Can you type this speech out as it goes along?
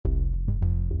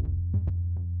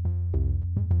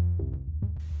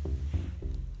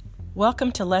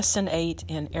Welcome to Lesson 8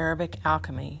 in Arabic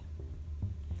Alchemy.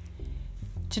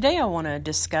 Today I want to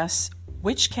discuss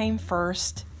which came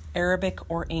first, Arabic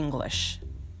or English.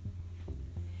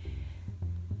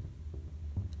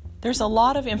 There's a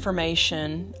lot of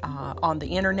information on the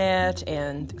internet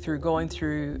and through going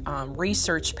through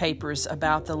research papers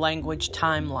about the language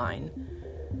timeline.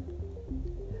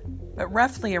 But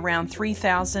roughly around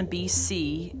 3000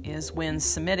 BC is when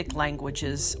Semitic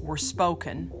languages were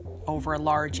spoken over a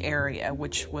large area,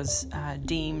 which was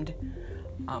deemed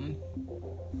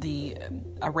the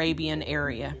Arabian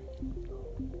area.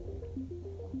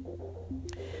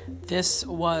 This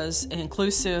was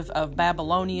inclusive of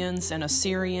Babylonians and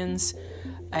Assyrians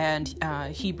and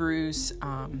Hebrews,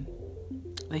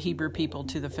 the Hebrew people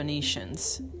to the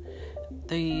Phoenicians.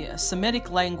 The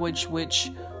Semitic language, which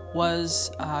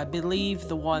was, I believe,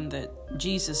 the one that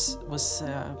Jesus was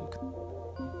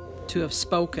to have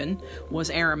spoken, was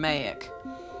Aramaic.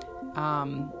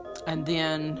 And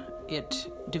then it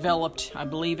developed, I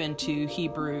believe, into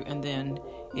Hebrew and then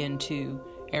into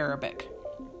Arabic.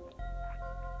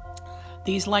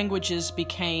 These languages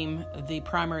became the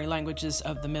primary languages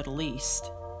of the Middle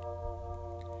East.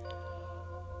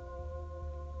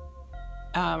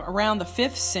 Around the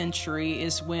 5th century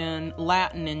is when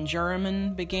Latin and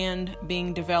German began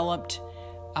being developed,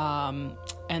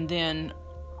 and then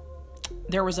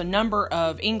there was a number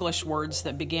of English words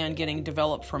that began getting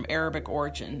developed from Arabic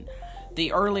origin.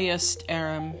 The earliest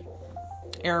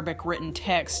Arabic written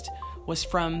text was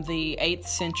from the 8th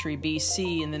century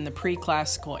BC, and then the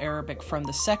pre-classical Arabic from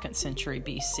the 2nd century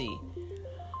BC.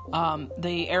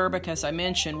 The Arabic, as I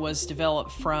mentioned, was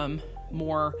developed from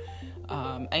more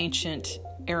ancient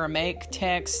Aramaic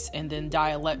texts and then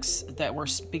dialects that were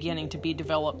beginning to be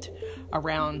developed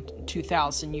around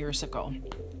 2,000 years ago.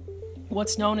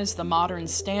 What's known as the modern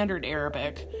standard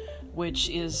Arabic, which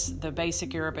is the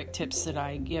basic Arabic tips that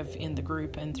I give in the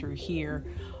group and through here,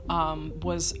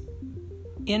 was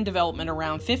in development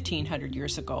around 1,500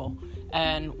 years ago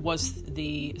and was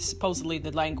supposedly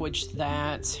the language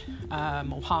that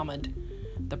Muhammad,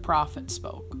 the prophet,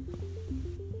 spoke.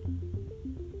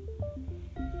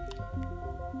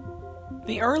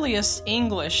 The earliest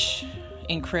English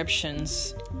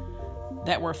encryptions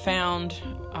that were found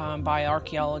by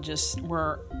archaeologists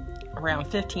were around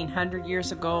 1,500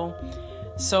 years ago.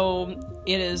 So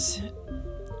it is,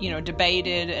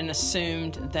 debated and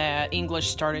assumed that English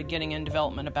started getting in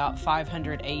development about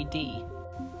 500 AD.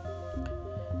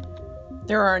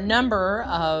 There are a number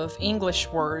of English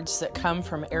words that come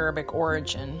from Arabic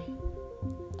origin.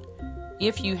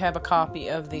 If you have a copy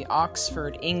of the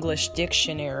Oxford English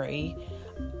Dictionary,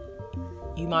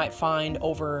 you might find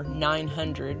over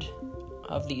 900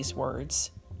 of these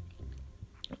words.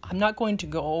 I'm not going to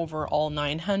go over all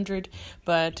 900,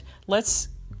 but let's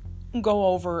go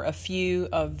over a few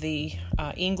of the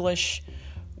English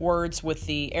words with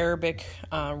the Arabic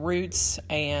roots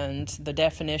and the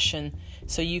definition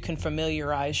so you can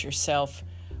familiarize yourself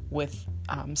with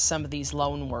some of these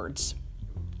loan words.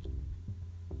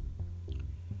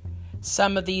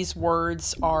 Some of these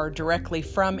words are directly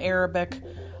from Arabic,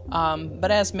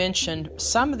 but as mentioned,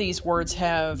 some of these words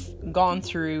have gone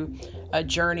through a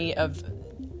journey of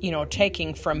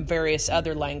taking from various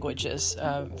other languages,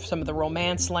 some of the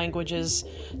Romance languages,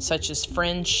 such as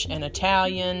French and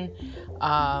Italian,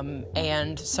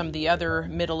 and some of the other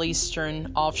Middle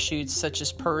Eastern offshoots, such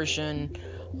as Persian,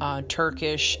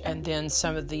 Turkish, and then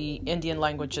some of the Indian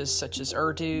languages, such as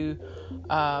Urdu,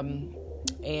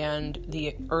 and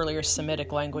the earlier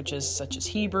Semitic languages, such as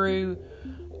Hebrew.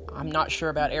 I'm not sure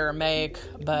about Aramaic,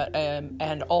 but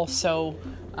and also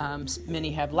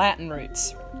many have Latin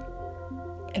roots.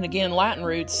 And again, Latin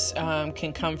roots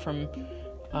can come from,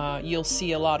 you'll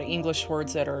see a lot of English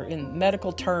words that are in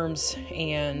medical terms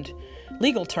and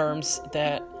legal terms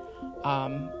that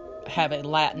have a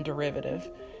Latin derivative.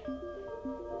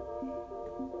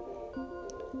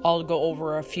 I'll go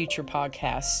over a future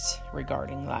podcast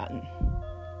regarding Latin.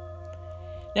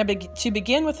 Now, to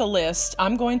begin with a list,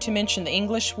 I'm going to mention the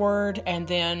English word and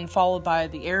then followed by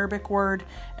the Arabic word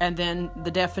and then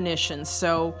the definitions.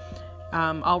 So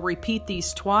I'll repeat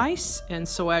these twice, and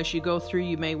so as you go through,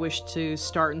 you may wish to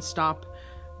start and stop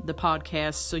the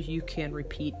podcast so you can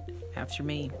repeat after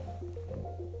me.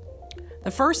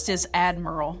 The first is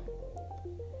admiral.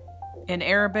 In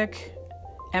Arabic,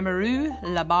 Amiru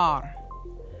Labar,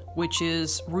 which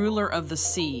is ruler of the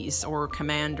seas or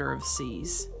commander of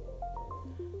seas.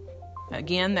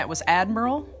 Again, that was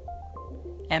admiral,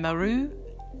 Amiru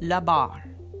Labar.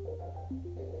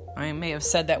 I may have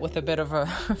said that with a bit of a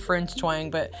French twang,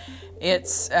 but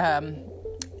it's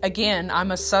Again,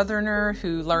 I'm a Southerner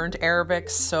who learned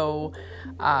Arabic, so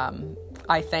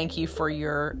I thank you for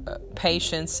your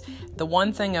patience. The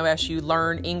one thing as you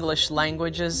learn English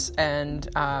languages, and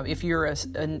if you're a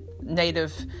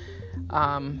native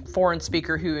foreign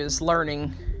speaker who is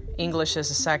learning English as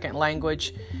a second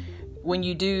language, when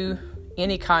you do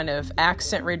any kind of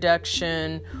accent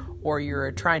reduction or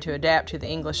you're trying to adapt to the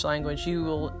English language, you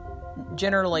will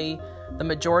generally, the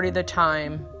majority of the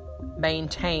time,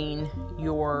 maintain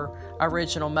your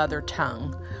original mother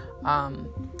tongue.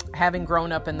 Having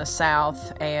grown up in the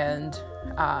South and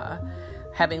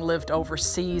having lived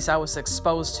overseas, I was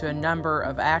exposed to a number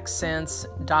of accents,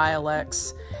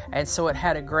 dialects, and so it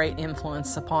had a great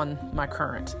influence upon my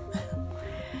current.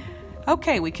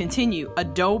 Okay, we continue.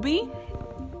 Adobe,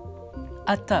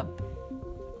 atab,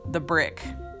 the brick.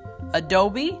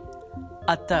 Adobe,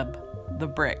 atab, the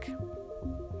brick.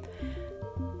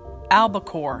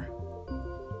 Albacore,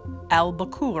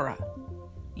 albacora,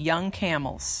 young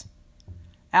camels.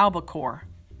 Albacore,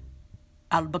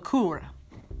 albacora,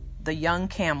 the young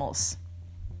camels.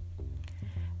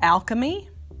 Alchemy,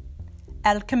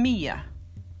 alchemia,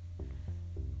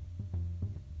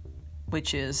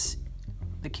 which is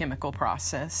the chemical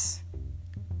process.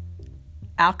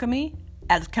 Alchemy,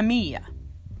 alchemia.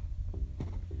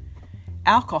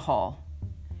 Alcohol,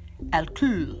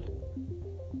 alcool.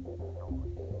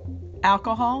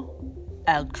 Alcohol,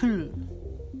 alcool,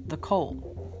 the coal.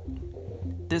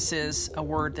 This is a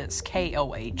word that's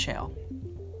K-O-H-L.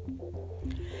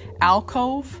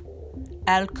 Alcove,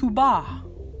 alcuba.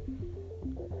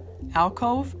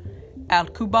 Alcove,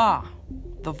 alcuba,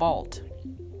 the vault.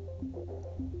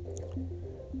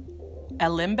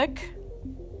 Alembic,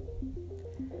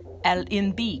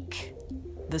 alembic,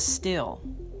 the still.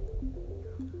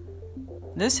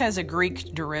 This has a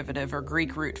Greek derivative or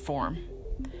Greek root form,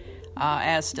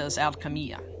 as does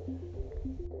alchemia.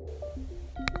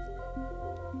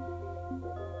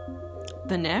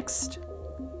 The next,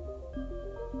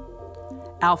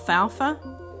 alfalfa,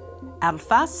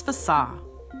 alfasfasa,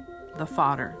 the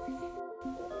fodder.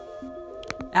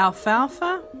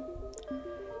 Alfalfa,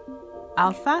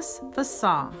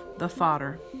 alfasfasa, the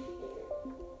fodder.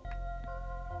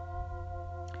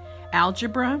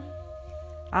 Algebra,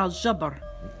 aljabr.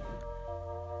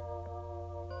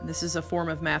 This is a form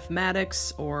of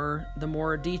mathematics, or the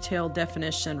more detailed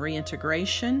definition,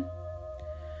 reintegration.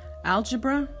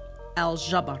 Algebra,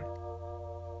 aljabr,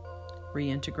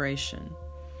 reintegration.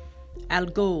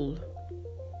 Algol,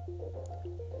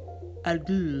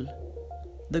 algul,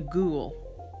 the ghoul.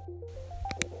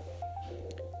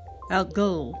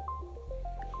 Algol,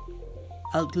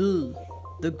 algul,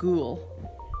 the ghoul.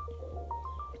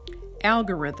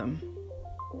 Algorithm,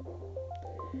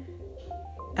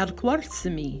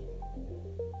 algorithmy.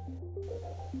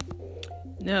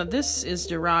 Now, this is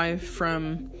derived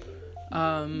from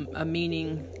a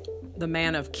meaning, the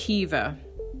man of Kiva.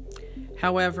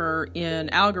 However, in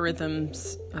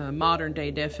algorithms, modern day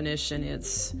definition,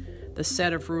 it's the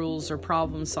set of rules or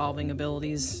problem-solving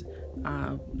abilities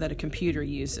that a computer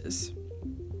uses.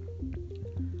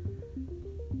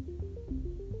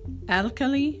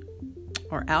 Alkali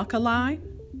or alkali,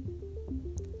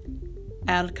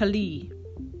 alkali.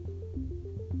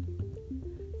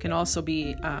 Can also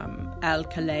be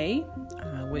alkali,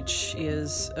 which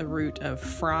is a root of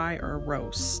fry or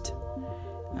roast.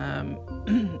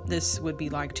 This would be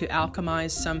like to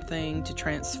alchemize something, to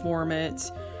transform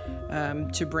it,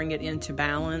 to bring it into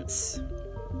balance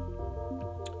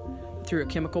through a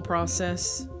chemical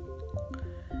process.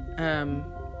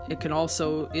 It can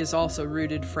is also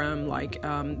rooted from like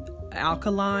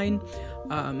alkaline.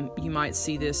 You might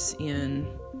see this in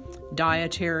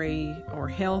dietary or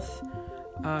health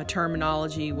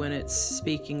terminology when it's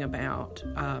speaking about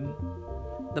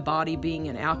the body being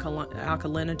in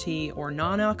alkalinity or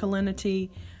non-alkalinity,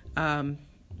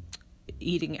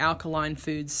 eating alkaline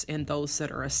foods and those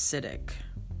that are acidic.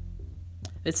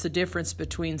 It's the difference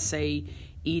between, say,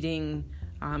 eating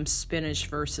spinach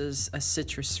versus a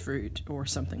citrus fruit or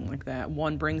something like that.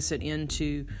 One brings it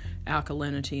into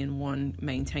alkalinity and one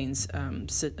maintains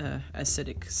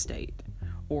acidic state.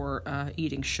 Or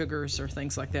eating sugars or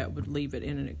things like that would leave it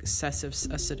in an excessive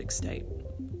acidic state.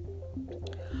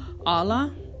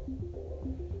 Allah,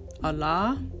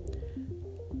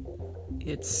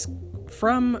 it's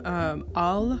from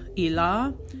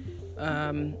al-ilah,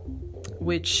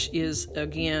 which is,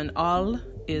 again, al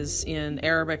is in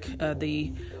Arabic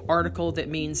the article that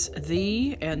means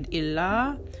the, and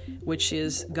ilah, which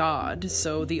is God,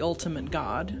 so the ultimate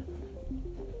God.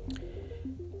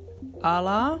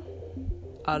 Allah,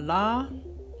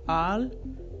 al-ilah,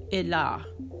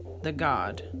 the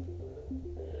God.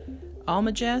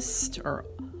 Almagest or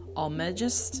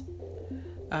Almagest,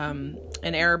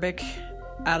 in Arabic,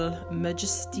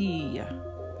 al-Majesty.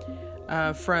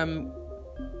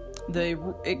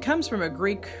 It comes from a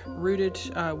Greek rooted,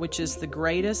 which is the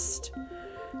greatest.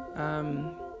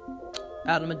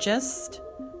 Al-Majesty,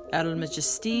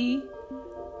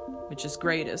 which is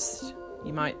greatest.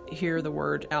 You might hear the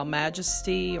word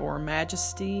al-Majesty or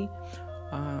majesty,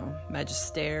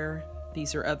 magister.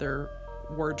 These are other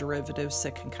word derivatives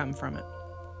that can come from it.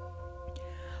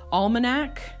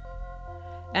 Almanac,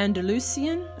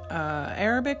 Andalusian,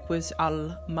 Arabic was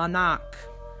al-Manak,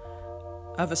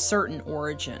 of a certain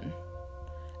origin.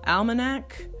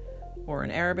 Almanac, or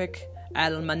in Arabic,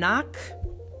 al-Manak,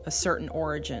 a certain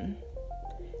origin.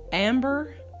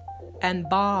 Amber and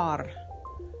bar,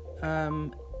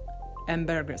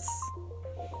 ambergris.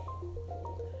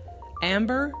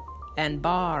 Amber and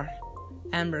bar,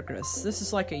 ambergris. This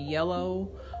is like a yellow,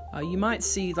 you might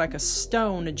see like a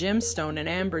stone, a gemstone. An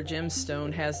amber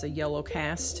gemstone has a yellow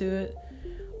cast to it.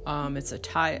 It's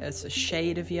a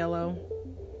shade of yellow.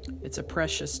 It's a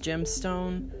precious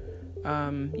gemstone.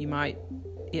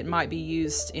 It might be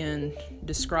used in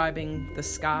describing the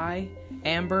sky,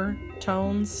 amber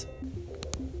tones.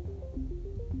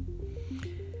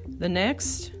 The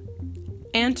next,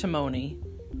 antimony,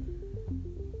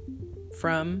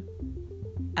 from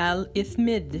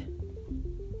al-ithmid,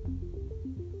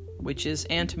 which is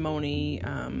antimony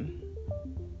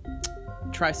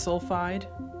trisulfide.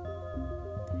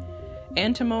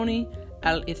 Antimony,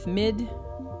 al-ithmid,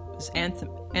 is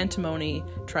antimony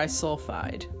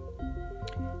trisulfide.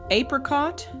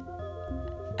 Apricot,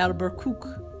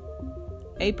 alberkuk.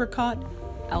 Apricot,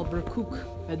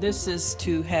 alberkuk. This is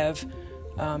to have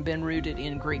been rooted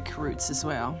in Greek roots as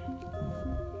well.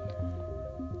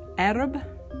 Arab,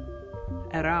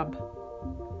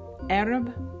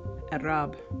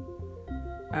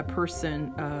 a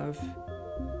person of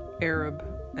Arab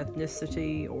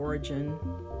ethnicity, origin,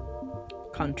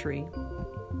 country.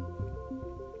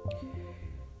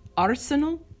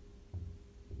 Arsenal,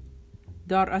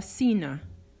 Dar Asina,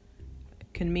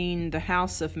 can mean the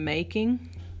house of making.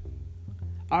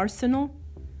 Arsenal,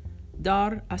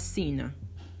 Dar Asina.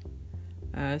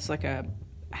 It's like a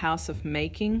house of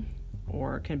making,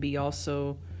 or it can be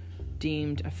also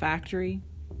deemed a factory.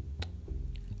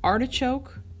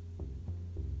 Artichoke,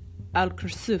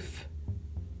 al-Kursuf.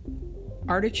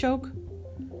 Artichoke,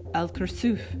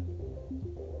 al-Kursuf.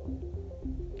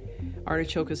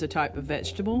 Artichoke is a type of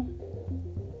vegetable.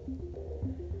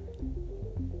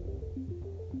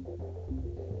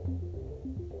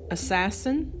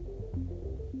 Assassin,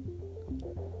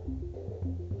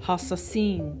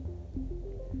 Hassassin.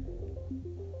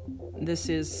 This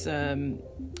is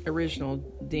original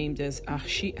deemed as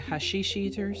hashish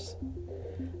eaters.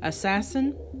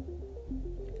 Assassin,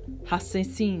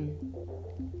 Hassassin.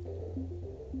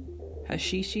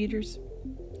 Hashish eaters.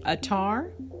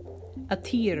 Attar,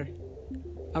 Atir.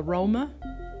 Aroma,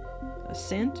 a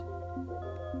scent.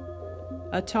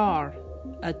 Attar,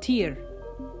 Atir.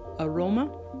 Aroma.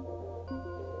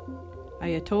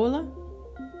 Ayatollah,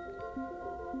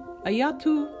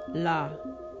 Ayatullah.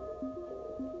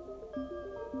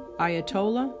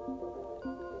 Ayatollah,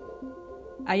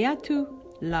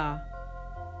 Ayatullah.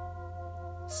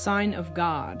 Sign of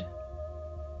God.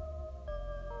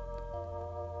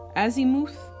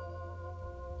 Azimuth,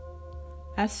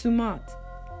 Asumat,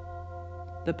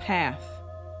 the path.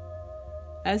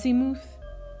 Azimuth,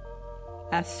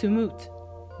 Asumut,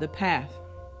 the path.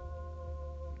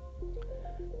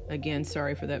 Again,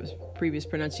 sorry for that previous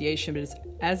pronunciation, but it's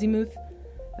azimuth.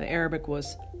 The Arabic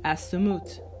was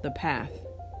asumut, the path.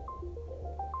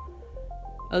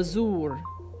 Azur,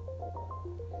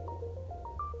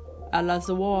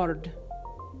 al-azward.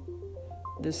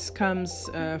 This comes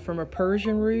from a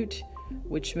Persian root,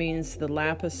 which means the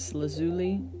lapis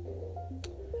lazuli.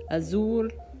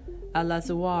 Azur,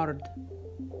 al-azward,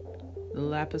 the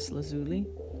lapis lazuli.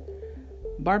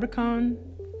 Barbican,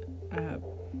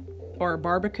 or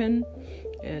Barbican,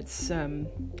 it's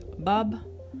Bab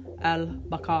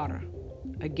al-Bakara,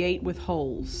 a gate with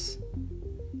holes.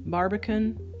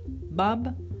 Barbican,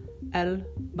 Bab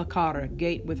al-Bakara,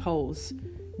 gate with holes.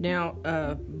 Now,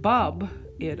 Bab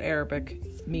in Arabic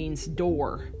means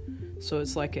door, so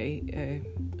it's like a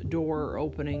door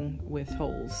opening with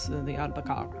holes, the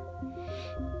al-Bakara.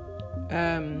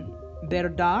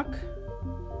 Berdak,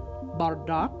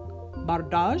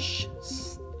 Bardaj,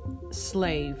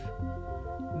 slave.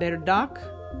 Berdak,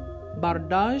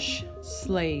 Bardaj,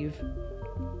 slave.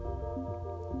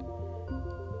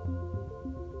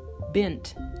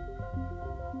 Bint.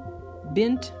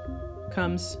 Bint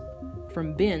comes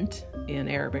from bint in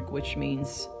Arabic, which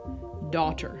means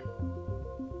daughter.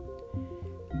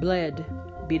 Bled,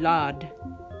 bilad.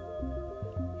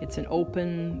 It's an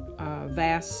open,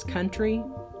 vast country.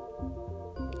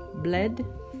 Bled,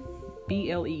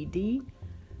 B-L-E-D,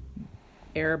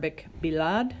 Arabic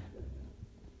bilad,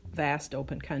 vast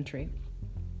open country.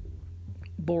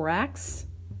 Borax,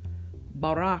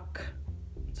 barak,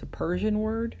 it's a Persian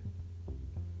word.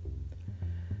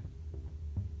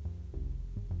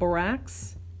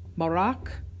 Borax,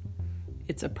 barak,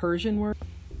 it's a Persian word.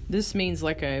 This means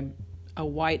like a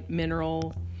white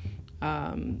mineral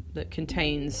that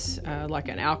contains like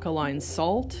an alkaline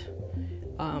salt.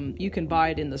 You can buy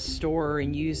it in the store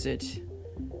and use it.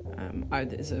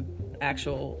 There's an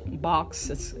actual box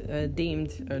that's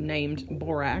named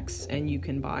borax, and you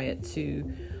can buy it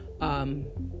to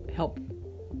help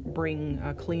bring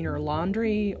cleaner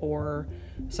laundry, or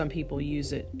some people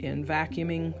use it in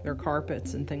vacuuming their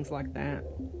carpets and things like that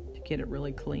to get it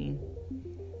really clean.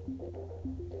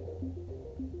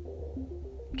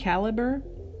 Caliber,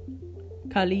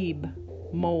 kalib,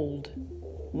 mold,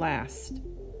 last.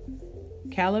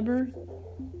 Caliber,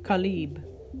 kalib,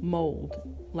 mold,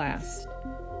 last.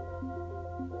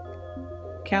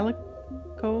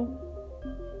 Calico,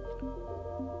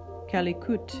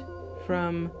 Calicut,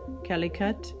 from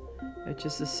Calicut, which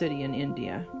is a city in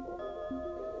India.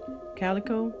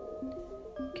 Calico,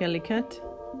 Calicut,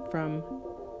 from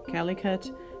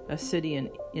Calicut, a city in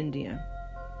India.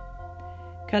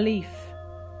 Caliph,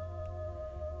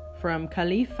 from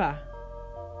Khalifa,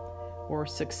 or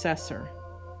successor.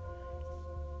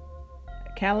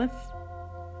 Caliph,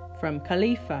 from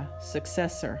Khalifa,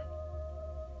 successor.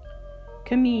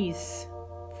 Kameez,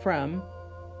 from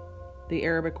the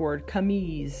Arabic word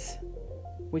kameez,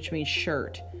 which means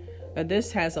shirt.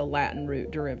 This has a Latin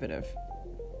root derivative.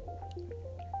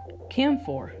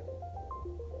 Camphor,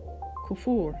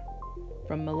 kufur,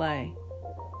 from Malay.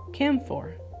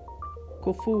 Camphor,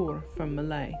 kufur, from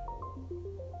Malay.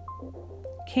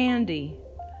 Candy,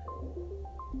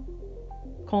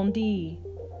 condi.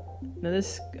 Now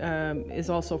this is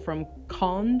also from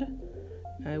cond,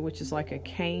 which is like a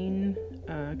cane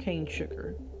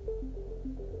sugar.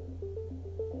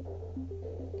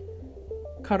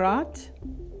 Karat,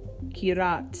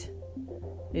 kirat.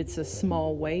 It's a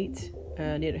small weight,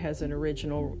 and it has an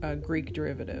original Greek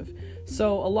derivative.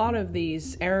 So a lot of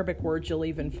these Arabic words you'll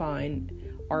even find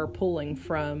are pulling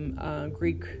from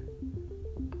Greek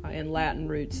and Latin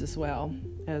roots as well.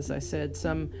 As I said,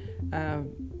 some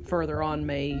further on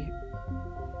may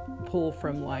pull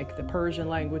from like the Persian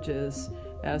languages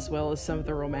as well as some of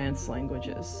the Romance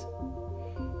languages.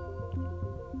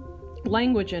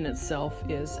 Language in itself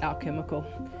is alchemical.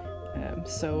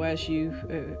 So as you,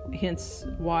 hence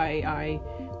why I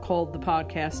called the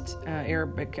podcast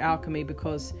Arabic Alchemy,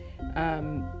 because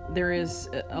there is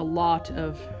a lot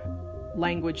of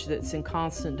language that's in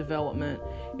constant development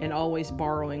and always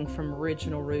borrowing from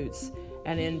original roots,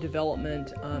 and in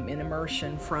development, in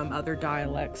immersion from other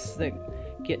dialects that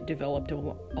get developed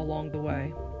along the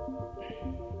way.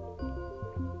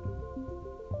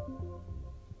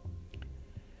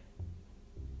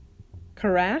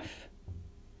 Carafe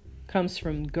comes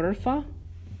from gurfa,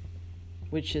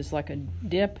 which is like a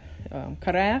dip.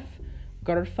 Carafe,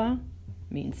 gurfa,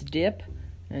 means dip.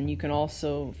 And you can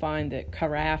also find that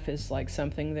carafe is like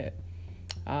something that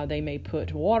they may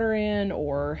put water in,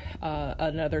 or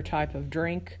another type of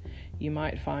drink. You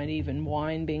might find even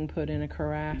wine being put in a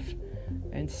carafe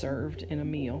and served in a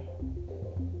meal.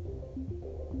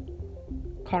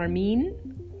 Carmine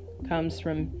comes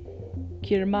from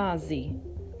kirmazi,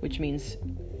 which means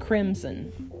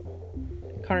crimson.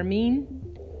 Carmine,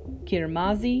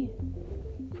 kirmazi,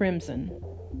 crimson.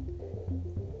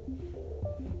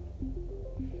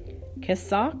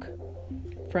 Kesak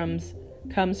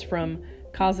comes from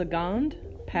Kazagand,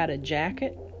 padded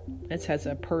jacket. It has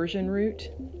a Persian root.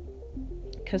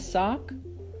 Kesak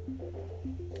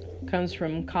comes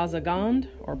from Kazagand,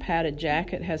 or padded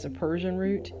jacket, has a Persian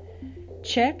root.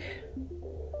 Chek,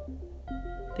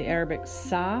 the Arabic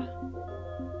sa,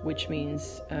 which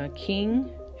means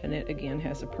king, and it again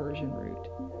has a Persian root.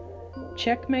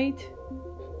 Checkmate,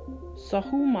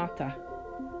 sahumata,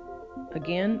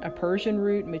 again a Persian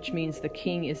root, which means the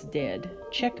king is dead.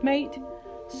 Checkmate,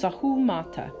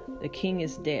 sahumata, the king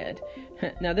is dead.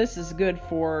 Now this is good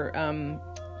for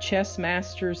chess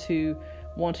masters who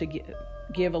want to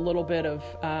give a little bit of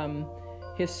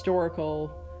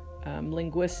historical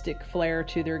linguistic flair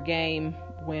to their game.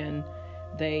 When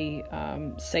they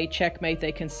say checkmate,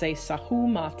 they can say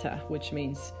sahumata, which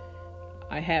means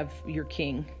I have your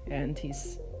king and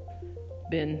he's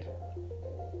been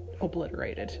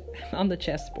obliterated on the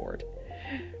chessboard.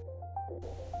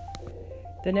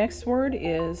 The next word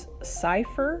is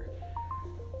cipher,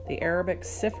 the Arabic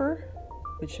sifr,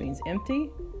 which means empty.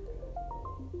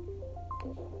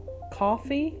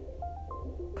 Coffee,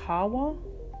 kawa,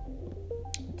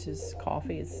 which is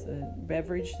coffee. It's a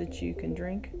beverage that you can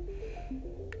drink.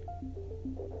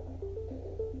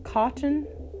 Cotton,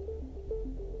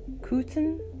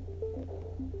 kuten,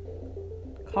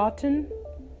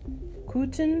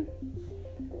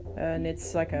 and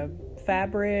it's like a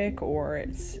fabric, or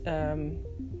it's a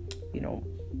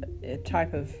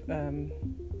type of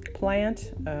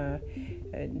plant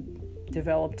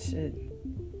developed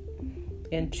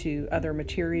into other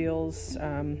materials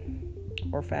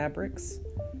or fabrics.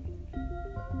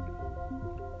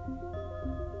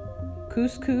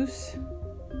 Couscous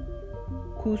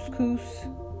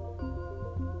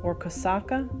or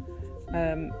casaca.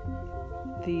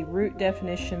 The root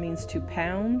definition means to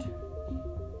pound.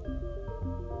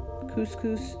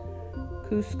 Couscous,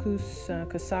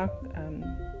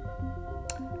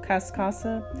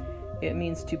 cascasa, it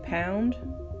means to pound.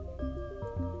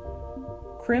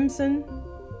 Crimson,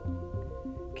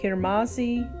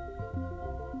 kirmazi,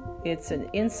 it's an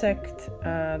insect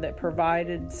that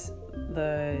provided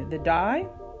the dye.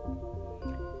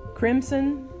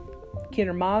 Crimson,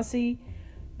 kirmazi,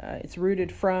 it's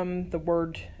rooted from the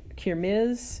word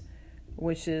kirmiz,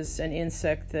 which is an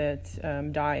insect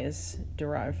that dye is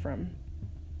derived from.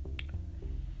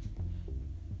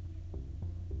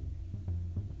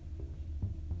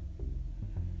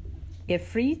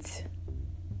 Ifrit,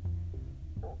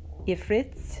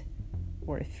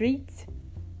 or ifrit,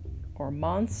 or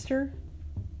monster.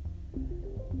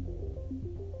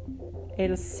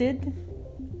 El Cid,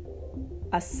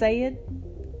 Al-Sayyid,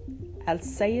 El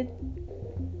Cid,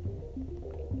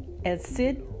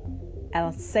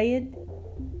 Al-Sayyid,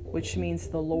 which means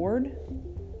the Lord.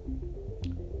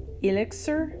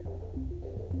 Elixir,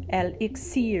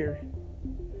 Elixir,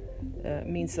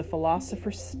 means the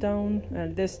philosopher's stone.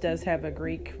 And this does have a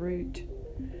Greek root,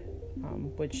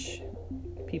 which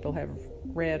people have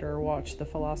read or watched the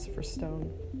philosopher's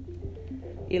stone.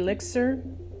 Elixir,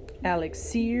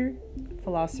 Elixir,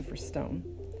 philosopher's stone.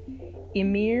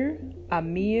 Emir,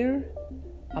 Amir,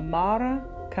 Amara,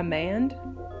 command,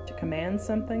 to command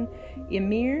something.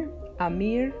 Emir,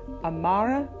 Amir,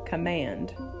 Amara,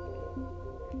 command.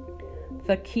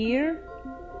 Fakir,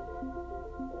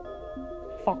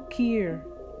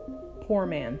 poor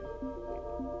man.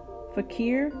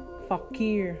 Fakir,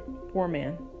 poor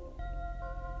man.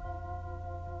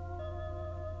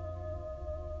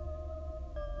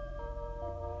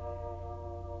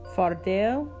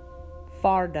 Fardel,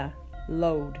 farda,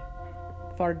 load.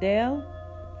 Fardel,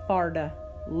 farda,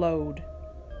 load.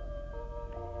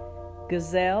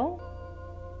 Gazelle,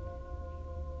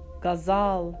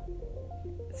 gazal,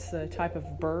 it's a type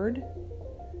of bird.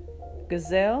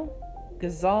 Gazelle,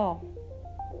 gazal,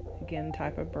 again,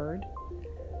 type of bird.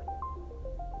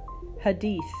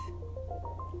 Hadith,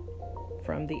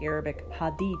 from the Arabic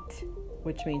hadith,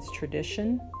 which means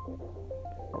tradition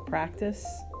or practice.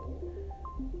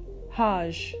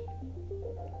 Hajj,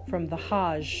 from the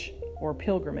Hajj, or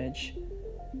pilgrimage.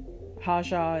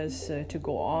 Hajjah is to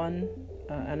go on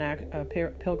a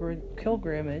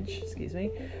pilgrimage,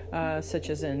 such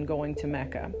as in going to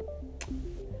Mecca.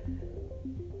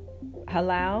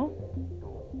 Halal,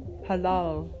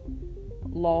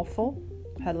 lawful.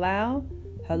 Halal,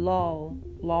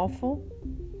 lawful.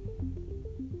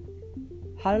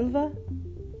 Halva,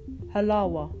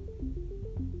 halawa,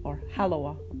 or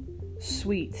halawa,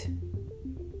 sweet.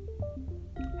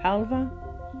 Halva,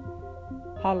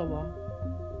 halawa,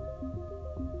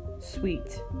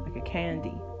 sweet, like a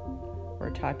candy or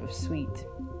a type of sweet.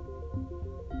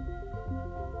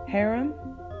 Haram,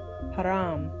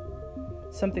 haram,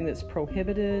 something that's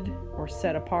prohibited or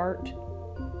set apart.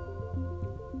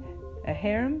 A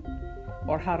harem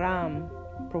or haram,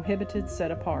 prohibited,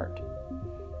 set apart.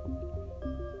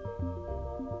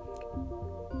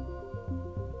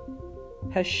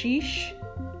 Hashish,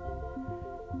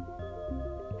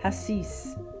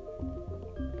 hasis,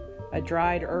 a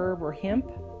dried herb or hemp.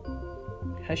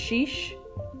 Hashish,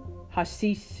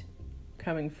 hasis,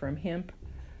 coming from hemp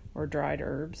or dried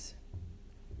herbs.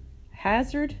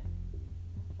 Hazard,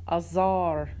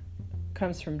 azar,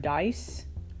 comes from dice.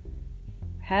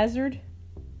 Hazard,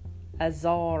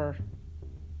 azar,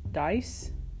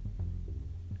 dice.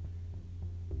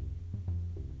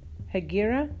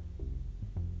 Hegira,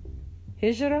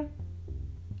 hijra,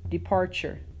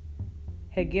 departure.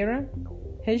 Hegira,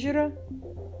 hijra,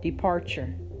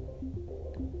 departure.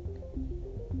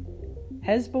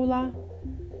 Hezbollah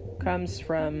comes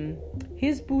from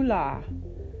Hizbullah,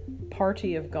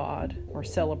 party of God or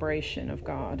celebration of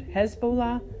God.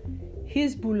 Hezbollah,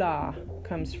 Hizbullah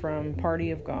comes from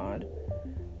party of God.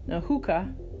 Now,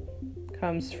 hookah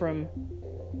comes from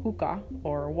hookah,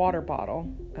 or water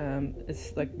bottle.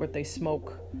 It's like what they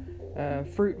smoke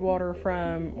fruit water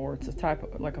from, or it's a type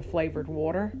of like a flavored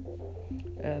water.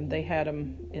 They had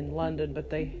them in London, but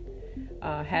they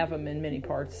have them in many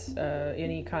parts.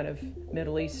 Any kind of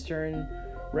Middle Eastern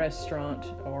restaurant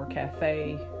or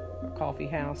cafe or coffee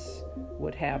house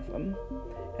would have them,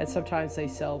 and sometimes they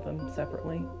sell them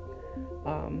separately.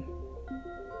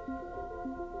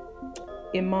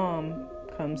 Imam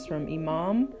comes from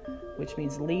imam, which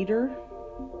means leader.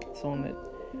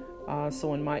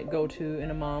 Someone might go to an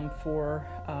imam for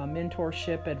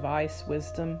mentorship, advice,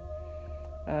 wisdom,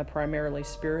 primarily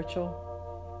spiritual.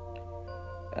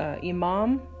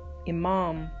 Imam,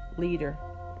 leader.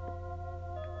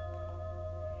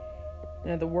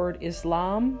 Now the word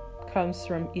Islam comes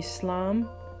from Islam,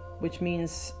 which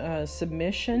means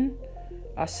submission.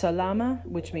 As-salama,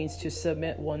 which means to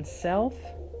submit oneself.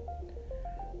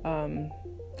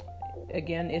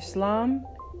 Again,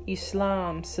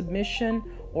 Islam, submission,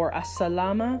 or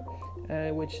as-salama,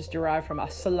 which is derived from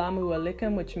as-salamu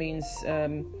alaikum, which means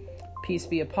peace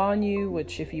be upon you,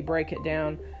 which if you break it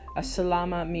down,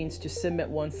 as-salama means to submit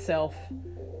oneself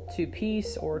to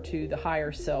peace or to the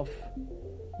higher self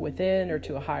within, or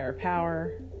to a higher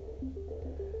power.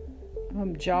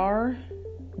 Jara,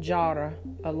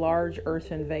 a large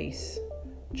earthen vase.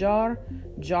 Jara,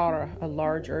 a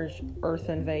large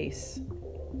earthen vase.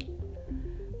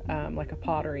 Like a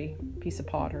piece of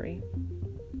pottery.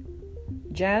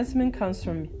 Jasmine comes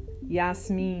from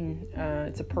yasmin.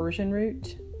 It's a Persian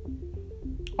root.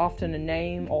 Often a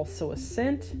name, also a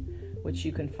scent, which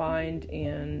you can find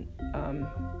in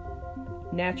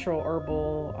natural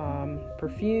herbal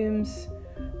perfumes.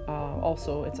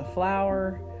 Also, it's a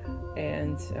flower,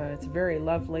 and it's a very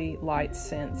lovely light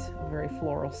scent, a very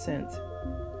floral scent.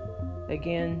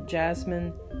 Again,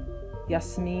 jasmine,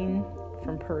 yasmin,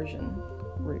 from Persian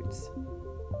roots.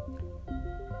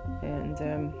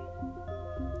 And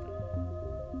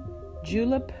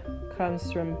julep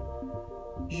comes from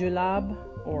julab,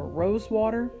 or rose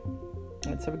water.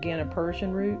 It's again a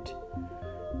Persian root.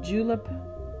 Julab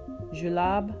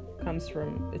comes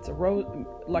from, it's a rose,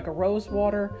 like a rose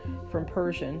water, from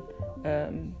Persian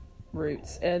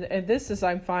roots. And this is,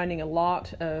 I'm finding a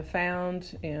lot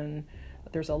found in,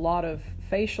 there's a lot of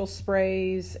facial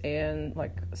sprays and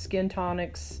like skin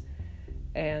tonics,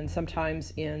 and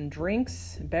sometimes in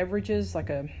drinks, beverages, like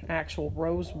a actual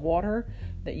rose water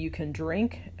that you can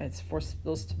drink. It's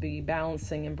supposed to be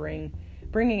balancing and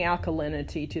bringing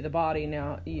alkalinity to the body.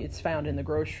 Now, it's found in the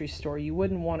grocery store. You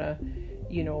wouldn't want to,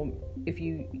 if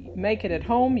you make it at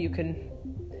home, you can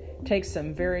take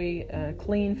some very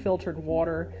clean filtered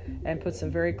water and put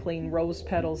some very clean rose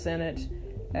petals in it,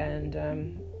 and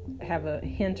have a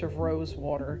hint of rose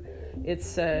water.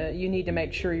 It's you need to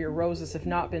make sure your roses have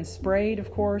not been sprayed, of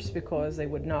course, because they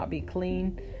would not be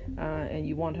clean, and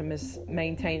you want them as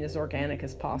maintained as organic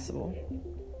as possible.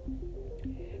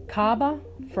 Kaaba,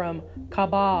 from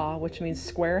Kaaba, which means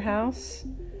square house.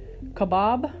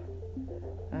 Kebab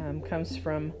comes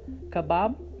from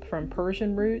kebab, from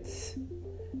Persian roots.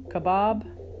 Kebab,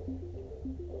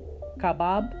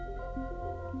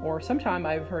 or sometimes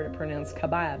I've heard it pronounced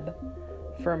kebab,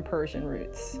 from Persian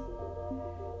roots.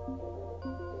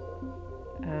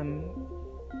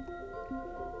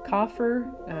 Kafir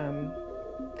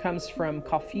comes from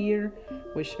kafir,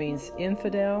 which means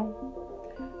infidel.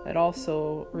 It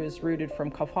also is rooted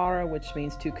from kafara, which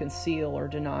means to conceal or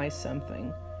deny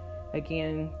something.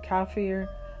 Again, kafir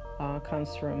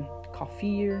comes from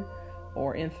kafir,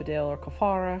 or infidel, or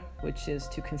kafara, which is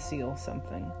to conceal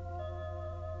something.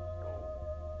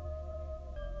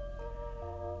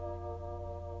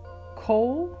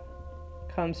 Kohl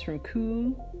comes from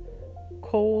kul,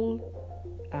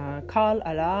 kal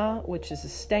ala, which is a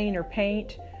stain or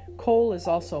paint. Kohl is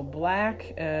also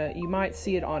black. You might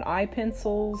see it on eye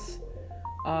pencils,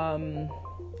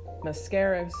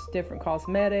 mascaras, different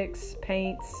cosmetics,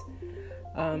 paints.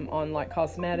 On like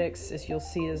cosmetics, as you'll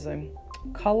see, is a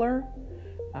color.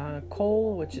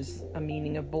 Kohl, which is a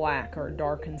meaning of black or a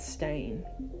darkened stain.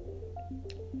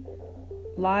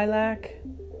 Lilac,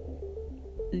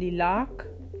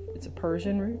 it's a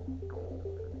Persian root.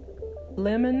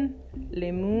 Lemon,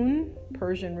 lemun,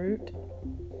 Persian root.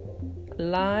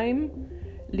 Lime,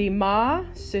 lima,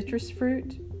 citrus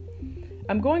fruit.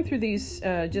 I'm going through these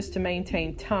just to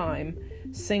maintain time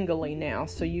singly now,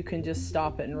 so you can just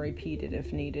stop it and repeat it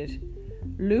if needed.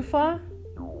 Lufa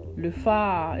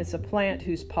is a plant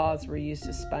whose pods were used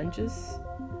as sponges.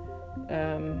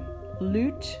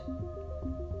 Lut,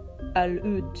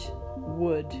 al-ud,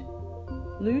 wood.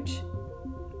 Lut,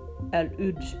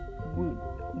 Al-ud,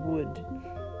 wood.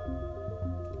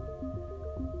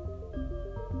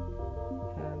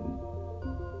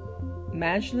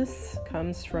 Majlis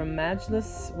comes from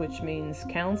majlis, which means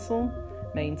council,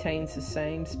 maintains the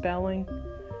same spelling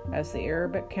as the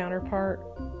Arabic counterpart.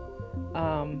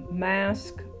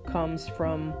 Mask comes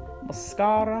from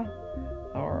mascara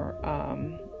or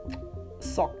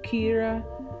sakira.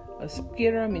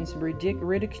 Sakira means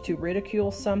to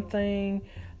ridicule something,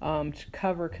 to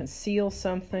cover, conceal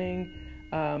something.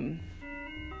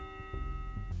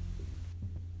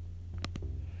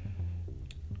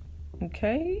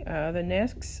 The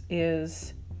next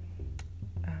is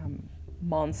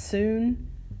monsoon,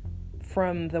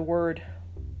 from the word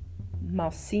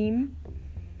masim,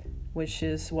 which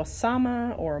is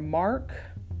wasama or mark.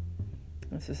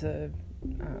 This is a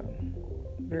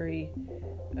very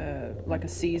like a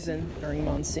season during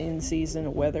monsoon season,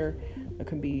 a weather that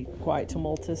can be quite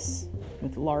tumultuous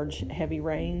with large, heavy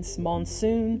rains.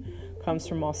 Monsoon comes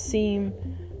from masim,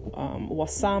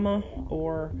 wasama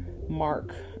or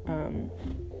mark.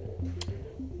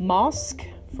 Mosque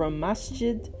from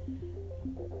masjid,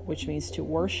 which means to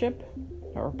worship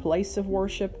or place of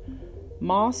worship.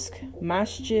 Mosque,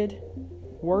 masjid,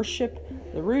 worship.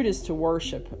 The root is to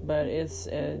worship, but it's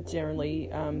generally,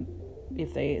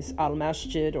 if they is al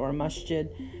masjid or masjid,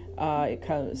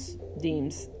 it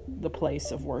deems the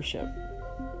place of worship.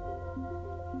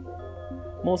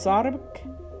 Mozarab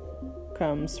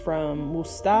comes from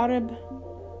mustarib,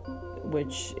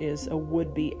 which is a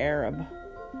would-be Arab.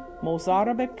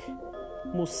 Mozarabic,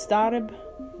 mustarib,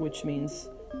 which means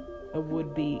a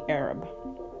would-be Arab.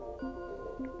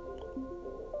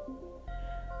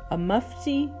 A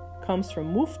mufti comes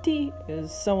from mufti,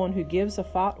 is someone who gives a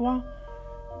fatwa.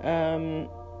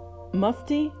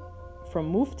 Mufti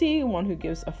from mufti, one who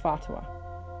gives a fatwa.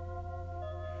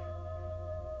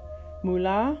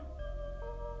 Mullah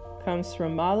comes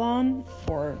from malan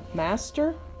or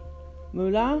master.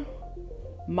 Mullah,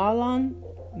 malan,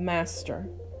 master.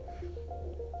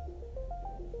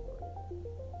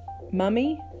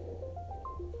 Mummy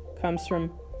comes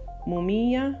from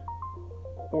mumia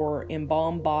or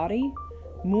embalmed body.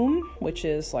 Mum, which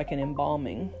is like an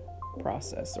embalming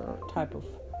process or type of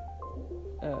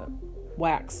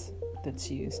wax that's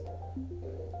used.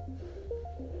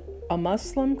 A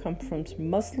Muslim comes from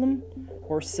Muslim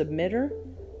or submitter.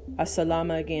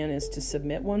 As-salama again is to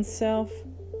submit oneself.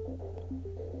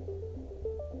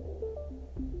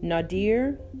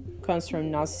 Nadir comes from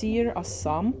Nasir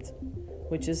as-Samt,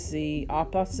 which is the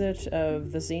opposite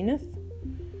of the zenith.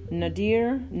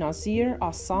 Nadir, Nasir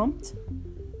as-Samt,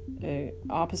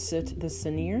 opposite the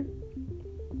Sanir.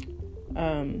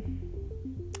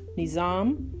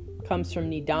 Nizam comes from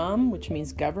Nidam, which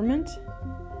means government.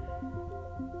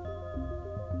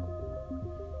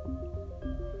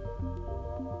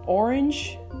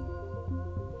 Orange.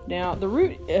 Now, the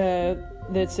root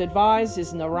that's advised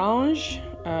is naranj,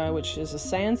 which is a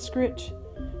Sanskrit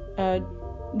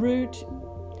root,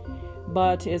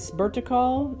 but it's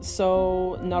vertical.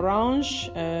 So naranj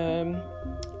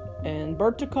and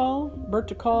vertical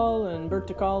and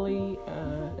vertically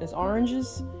is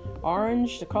oranges.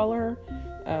 Orange, the color,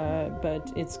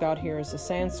 but it's got here as a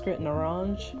Sanskrit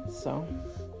naranj, so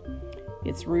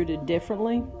it's rooted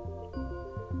differently.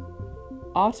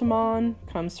 Ottoman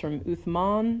comes from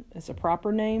Uthman as a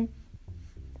proper name.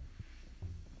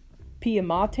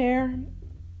 Pia-mater,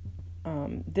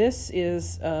 this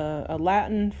is a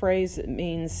Latin phrase that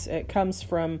means, it comes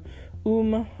from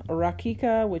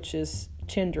rakika, which is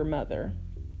tender mother.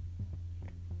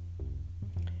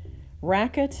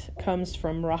 Racket comes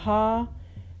from raha,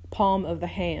 palm of the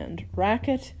hand.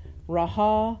 Racket,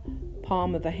 raha,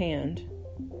 palm of the hand.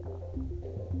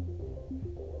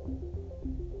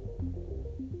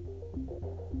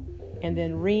 And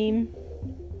then reem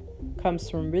comes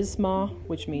from rizma,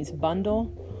 which means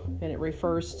bundle, and it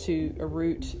refers to a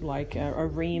root like a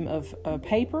ream of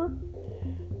paper.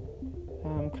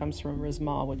 Comes from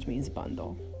rizma, which means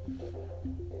bundle.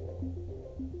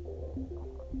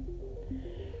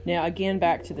 Now, again,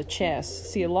 back to the chess.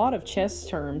 See, a lot of chess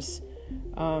terms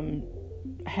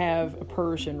have a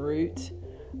Persian root,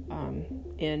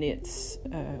 and it's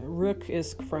rook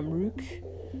is from ruk,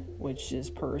 which is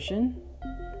Persian,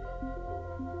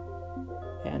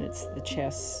 and it's the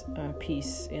chess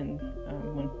piece in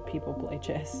when people play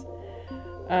chess.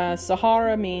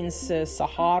 Sahara means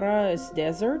Sahara is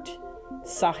desert.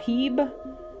 Sahib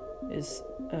is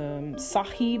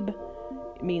sahib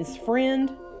means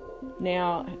friend.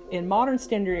 Now, in modern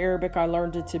standard Arabic, I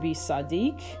learned it to be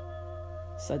sadiq,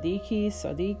 sadiki,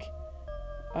 sadiq,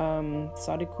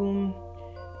 sadikum.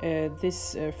 Friend,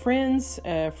 this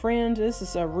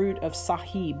is a root of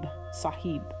sahib.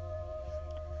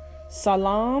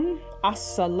 Salam,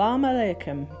 assalamu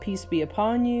alaikum, peace be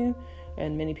upon you.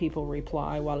 And many people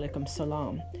reply, wa alaikum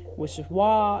salam, which is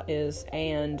wa is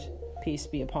and peace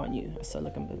be upon you.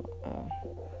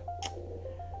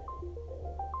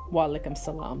 Wa alaikum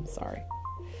salam, sorry.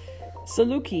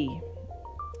 Saluki,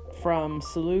 from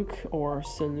saluk or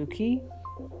saluki.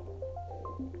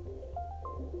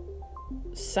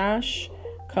 Sash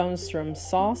comes from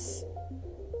sauce,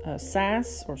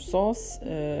 sass or sauce,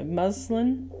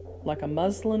 muslin, like a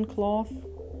muslin cloth.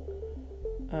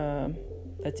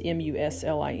 That's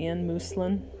muslin,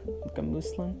 muslin, like a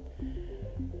muslin.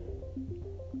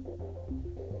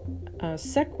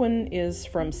 Sequin is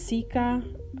from sika,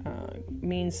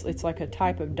 means it's like a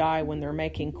type of dye when they're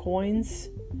making coins.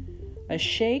 A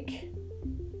sheikh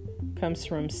comes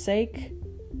from sake,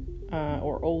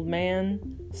 or old man.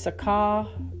 Sakah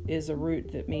is a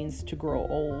root that means to grow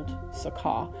old,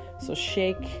 sakah. So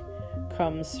sheikh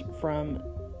comes from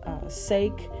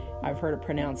sake. I've heard it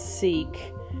pronounced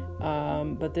seek,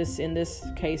 but in this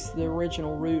case, the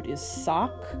original root is sake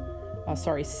or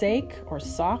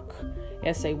sak,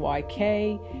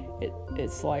 S-A-Y-K.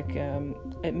 It's like,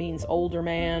 it means older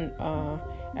man,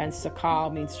 and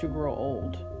sakah means to grow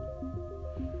old.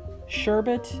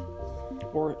 Sherbet,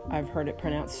 or I've heard it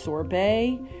pronounced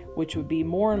sorbet, which would be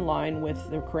more in line with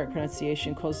the correct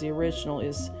pronunciation because the original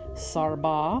is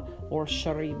sarba or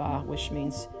shariba, which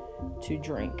means to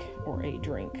drink or a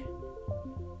drink.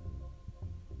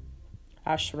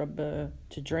 Ashrab,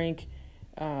 to drink,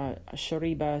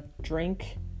 shariba,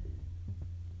 drink.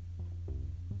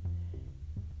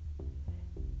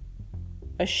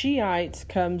 A Shiite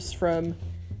comes from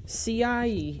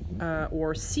siyai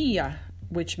or siya,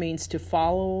 which means to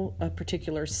follow a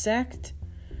particular sect.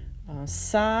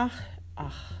 Sah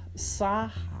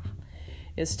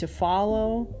is to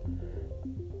follow.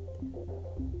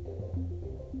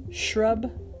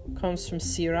 Shrub comes from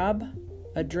sirab,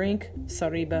 a drink.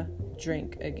 Sariba,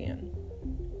 drink again.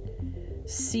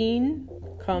 Scene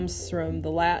comes from the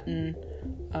Latin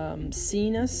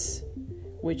scenus,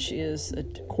 which is a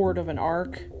chord of an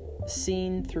arc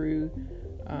seen through,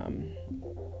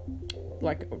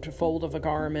 like a fold of a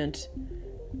garment,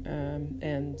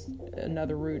 and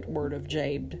another root word of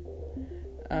jabed.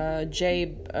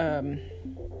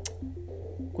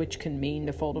 Which can mean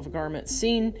the fold of a garment.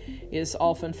 Scene is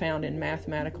often found in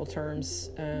mathematical terms,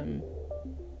 in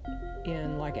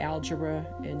like algebra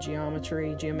and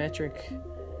geometry, geometric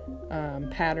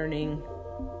patterning,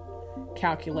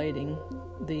 calculating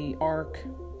the arc.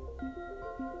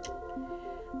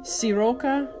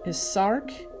 Siroka is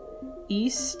sark,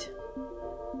 east,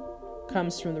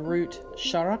 comes from the root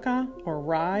sharaka or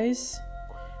rise.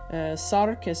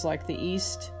 Sark is like the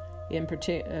east in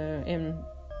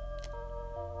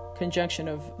conjunction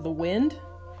of the wind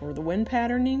or the wind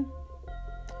patterning.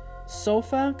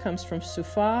 Sofa comes from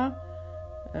sufa.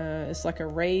 It's like a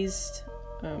raised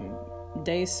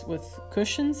dais with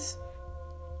cushions.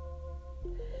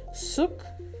 Souk,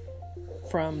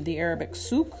 from the Arabic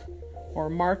souk or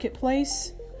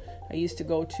marketplace. I used to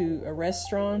go to a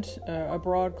restaurant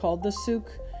abroad called the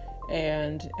souk,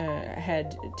 and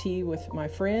had tea with my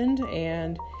friend,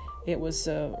 and it was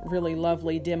a really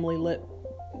lovely, dimly lit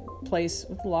place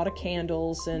with a lot of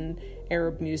candles and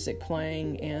Arab music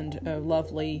playing, and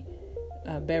lovely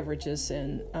beverages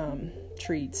and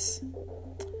treats.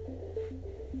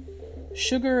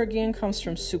 Sugar, again, comes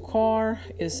from sukar,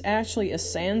 is actually a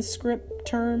Sanskrit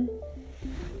term.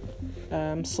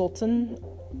 Sultan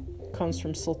comes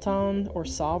from sultan or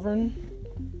sovereign.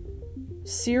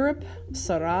 Syrup,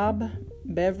 sarab,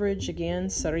 beverage, again,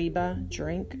 sariba,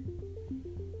 drink.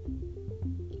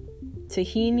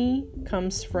 Tahini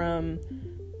comes from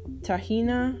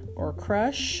tahina or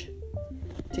crush.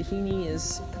 Tahini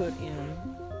is put in,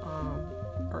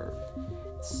 or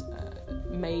it's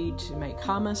made to make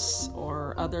hummus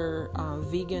or other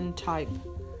vegan type,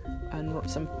 and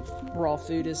some raw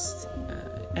foodists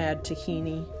add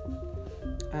tahini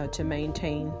to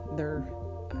maintain their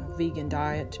vegan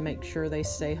diet, to make sure they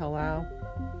stay halal.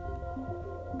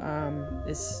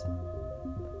 This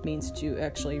means to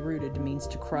actually, rooted means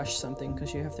to crush something,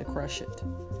 because you have to crush it.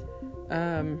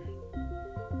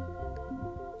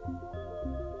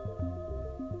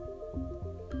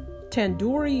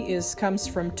 Tandoori comes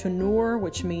from tanur,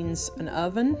 which means an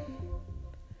oven.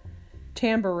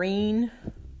 Tambourine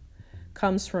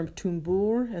comes from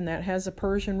tumbur, and that has a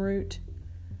Persian root.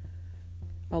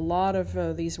 A lot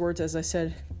of these words, as I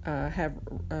said, have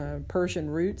Persian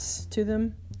roots to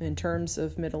them in terms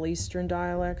of Middle Eastern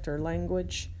dialect or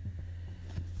language.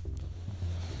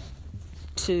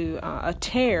 a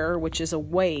tear, which is a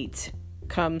weight,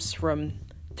 comes from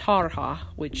tarha,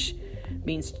 which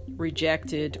means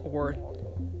rejected, or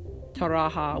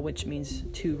taraha, which means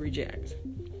to reject.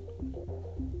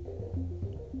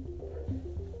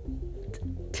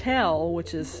 Tell,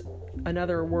 which is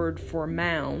another word for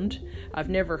mound. I've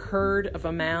never heard of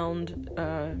a mound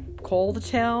called a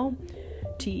tell,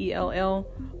 Tell,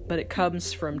 but it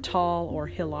comes from tal or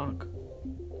hillock.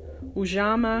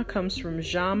 Ujama comes from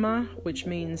jama, which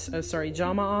means,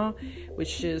 jama'a,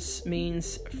 which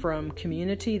means from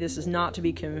community. This is not to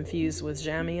be confused with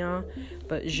jamia,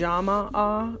 but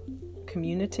jama'a,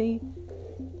 community.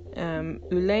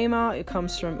 Ulema, it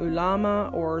comes from ulama,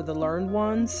 or the learned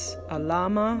ones.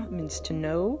 Alama means to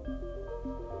know.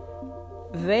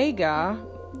 Vega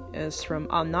is from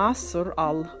An-Nasr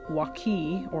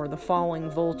al-Waki, or the falling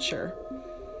vulture.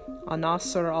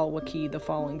 An-Nasr al-Waki, the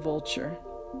falling vulture.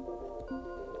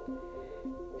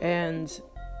 And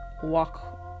Waqf,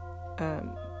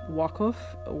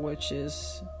 which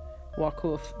is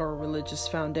Waqf, or religious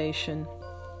foundation.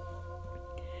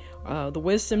 The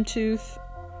wisdom tooth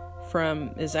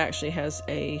has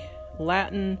a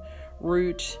Latin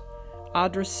root,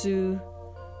 adrasu,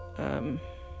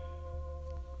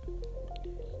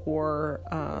 or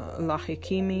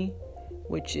lahikimi,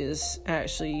 which is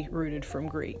actually rooted from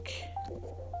Greek.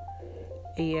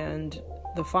 And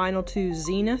the final two,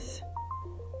 zenith.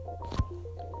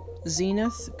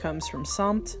 Zenith comes from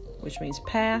samt, which means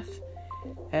path,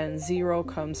 and zero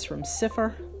comes from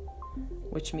sifr,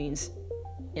 which means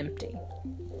empty.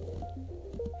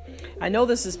 I know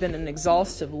this has been an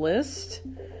exhaustive list.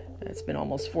 It's been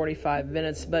almost 45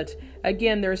 minutes, but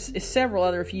again, there's several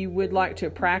other. If you would like to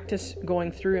practice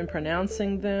going through and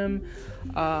pronouncing them,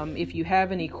 if you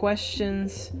have any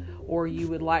questions, or you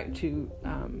would like to,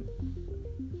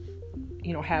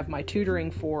 have my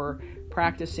tutoring for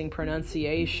practicing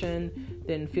pronunciation,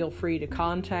 then feel free to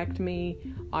contact me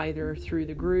either through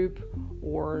the group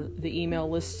or the email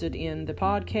listed in the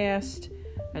podcast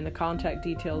and the contact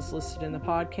details listed in the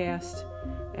podcast.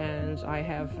 And I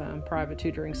have private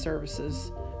tutoring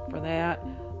services for that.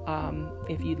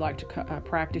 If you'd like to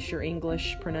practice your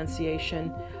English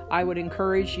pronunciation, I would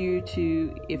encourage you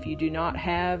to, if you do not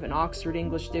have an Oxford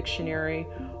English Dictionary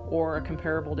or a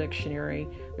comparable dictionary,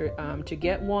 to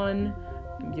get one.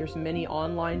 There's many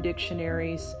online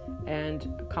dictionaries,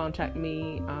 and contact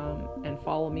me and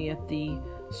follow me at the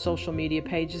social media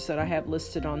pages that I have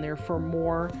listed on there for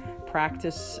more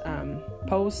practice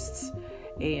posts.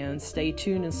 And stay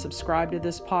tuned and subscribe to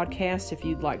this podcast if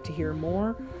you'd like to hear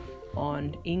more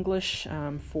on English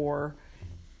for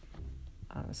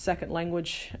second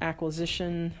language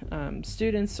acquisition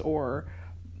students or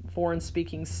foreign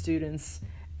speaking students.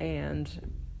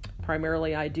 And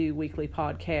primarily I do weekly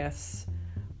podcasts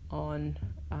on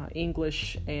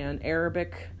English and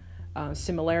Arabic,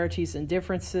 similarities and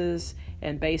differences,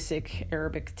 and basic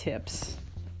Arabic tips.